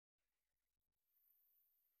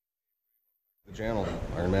Channel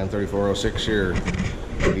Ironman 3406 here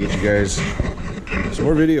to get you guys some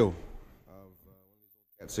more video of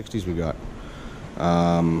cat 60s we got.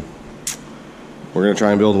 We're gonna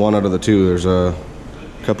try and build one out of the two. There's a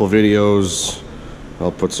couple videos,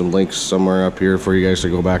 I'll put some links somewhere up here for you guys to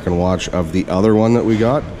go back and watch, of the other one that we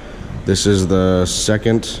got. This is the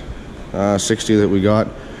second 60 that we got.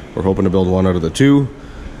 We're hoping to build one out of the two.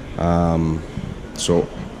 So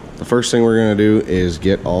the first thing we're gonna do is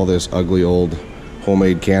get all this ugly old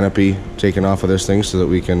homemade canopy taken off of this thing so that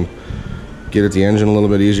we can get at the engine a little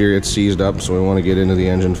bit easier. It's seized up, so we want to get into the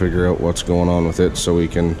engine, figure out what's going on with it so we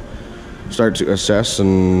can start to assess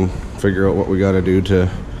and figure out what we got to do to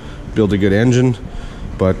build a good engine.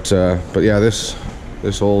 But yeah, this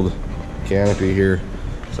old canopy here,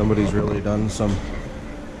 somebody's really done some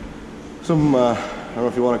I don't know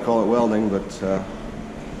if you want to call it welding, but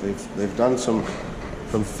they've done some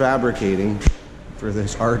fabricating for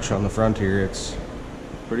this arch on the front here. It's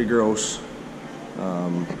pretty gross.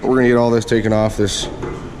 We're gonna get all this taken off, this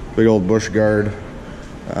big old bush guard,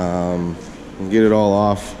 and get it all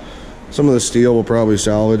off. Some of the steel we'll probably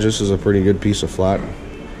salvage. This is a pretty good piece of flat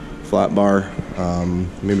bar.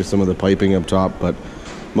 Maybe some of the piping up top, but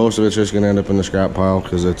most of it's just gonna end up in the scrap pile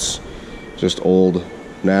because it's just old,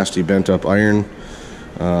 nasty, bent up iron.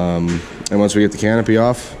 And once we get the canopy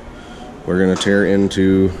off, we're gonna tear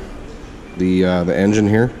into the engine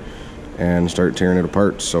here and start tearing it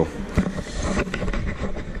apart. So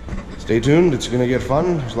stay tuned, it's gonna get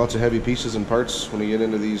fun. There's lots of heavy pieces and parts when you get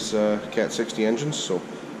into these Cat 60 engines, so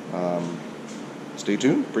stay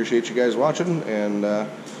tuned. Appreciate you guys watching, and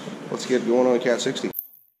let's get going on a Cat 60.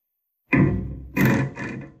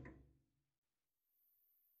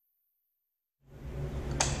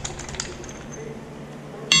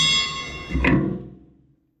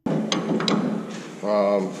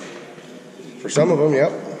 For some of them,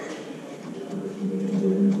 yep.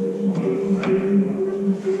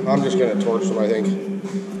 I'm just going to torch them, I think.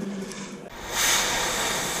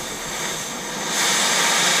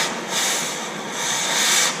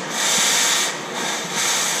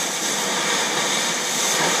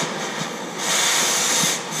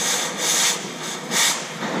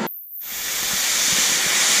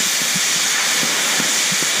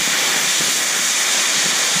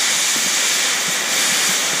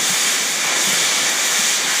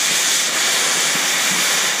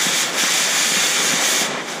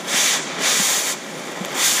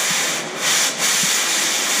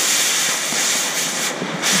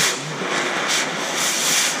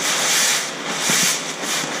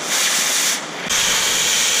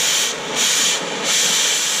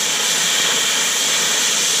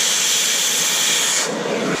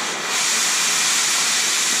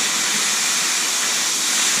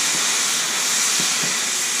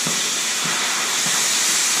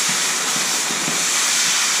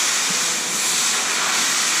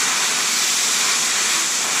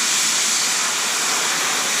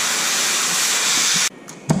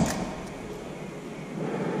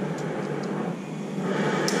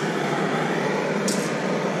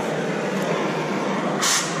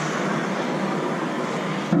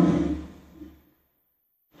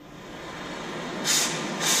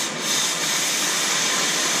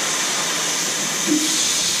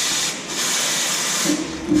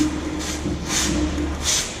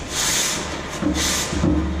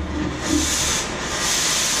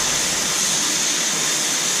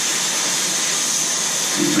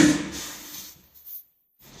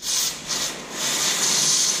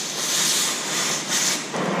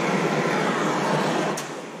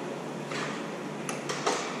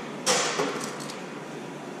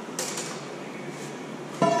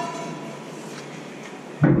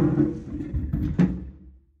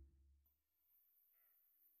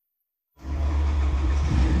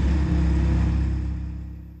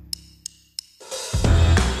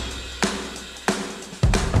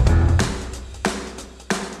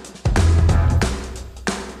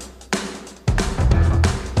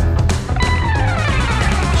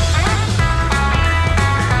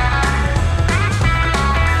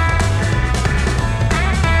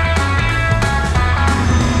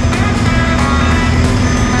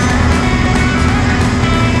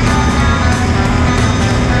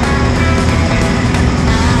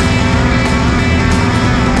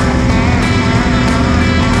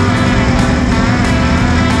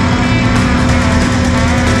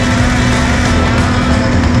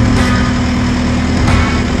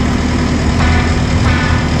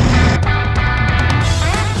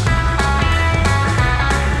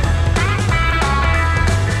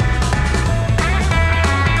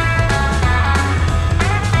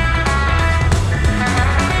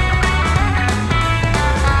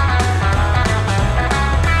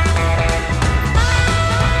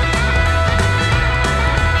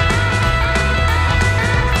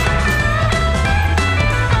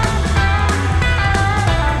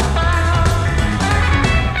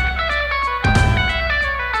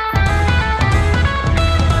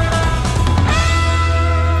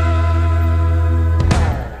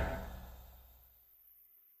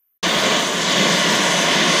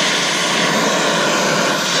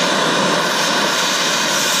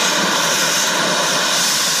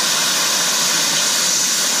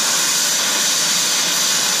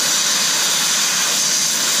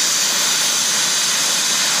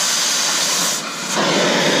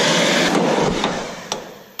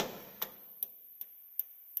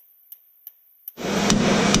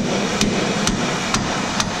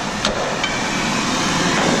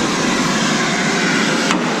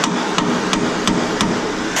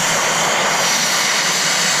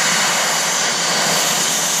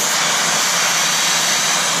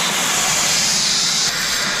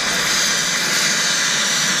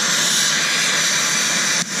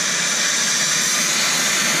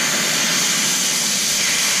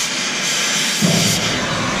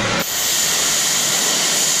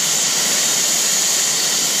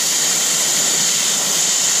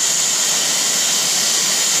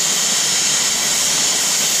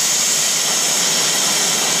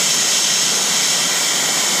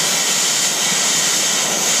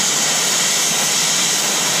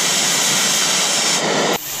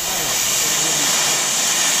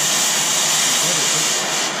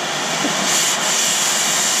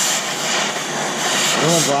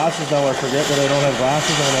 glasses now. I forget that I don't have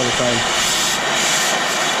glasses on all the time.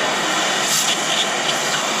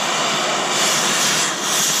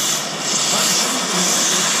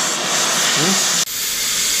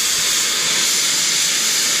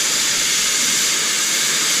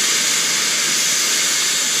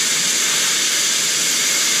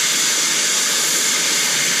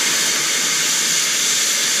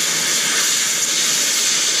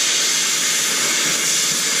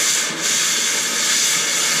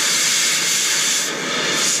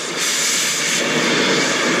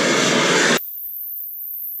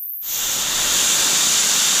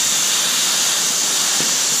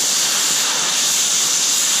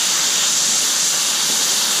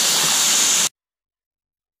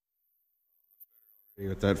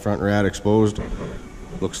 With that front rad exposed,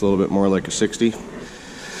 looks a little bit more like a 60.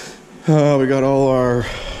 We got all our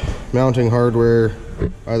mounting hardware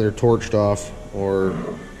either torched off or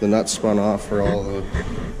the nuts spun off for all the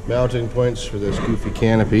mounting points for this goofy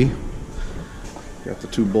canopy. Got the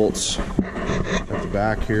 2 bolts at the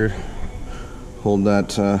back here, hold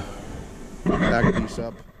that back piece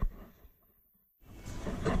up,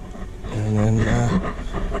 and then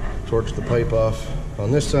torch the pipe off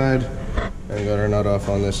on this side. And got our nut off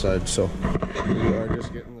on this side, so we are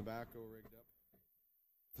just getting the backhoe rigged up.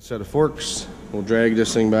 A set of forks. We'll drag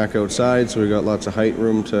this thing back outside, so we got lots of height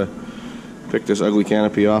room to pick this ugly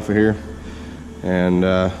canopy off of here, and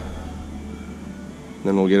then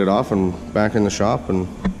we'll get it off and back in the shop and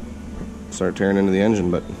start tearing into the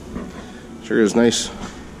engine. But sure is nice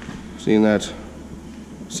seeing that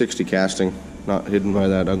 60 casting not hidden by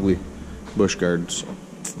that ugly bush guard. So.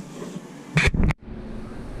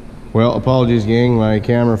 Well, apologies gang, my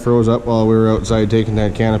camera froze up while we were outside taking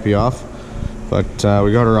that canopy off, but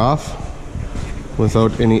we got her off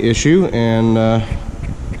without any issue, and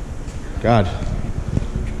God,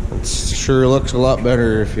 it sure looks a lot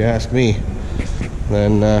better if you ask me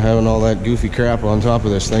than having all that goofy crap on top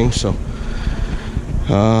of this thing. So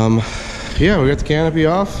yeah, we got the canopy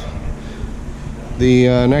off.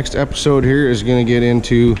 The next episode here is going to get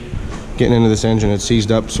into getting into this engine. It's seized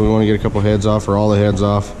up, so we want to get a couple heads off, or all the heads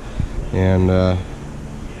off, and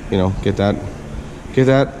you know, get that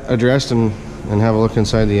addressed and have a look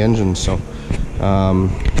inside the engine. So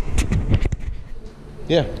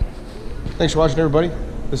yeah, thanks for watching everybody.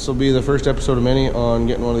 This will be the first episode of many on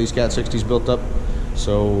getting one of these Cat 60s built up.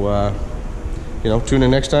 So you know, tune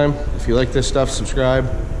in next time. If you like this stuff, subscribe,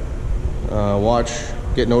 watch,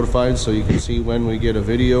 get notified so you can see when we get a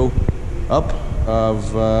video up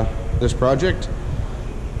of this project.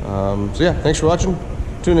 So yeah, thanks for watching.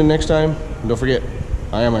 Tune in next time, and don't forget,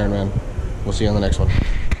 I am Iron Man. We'll see you on the next one.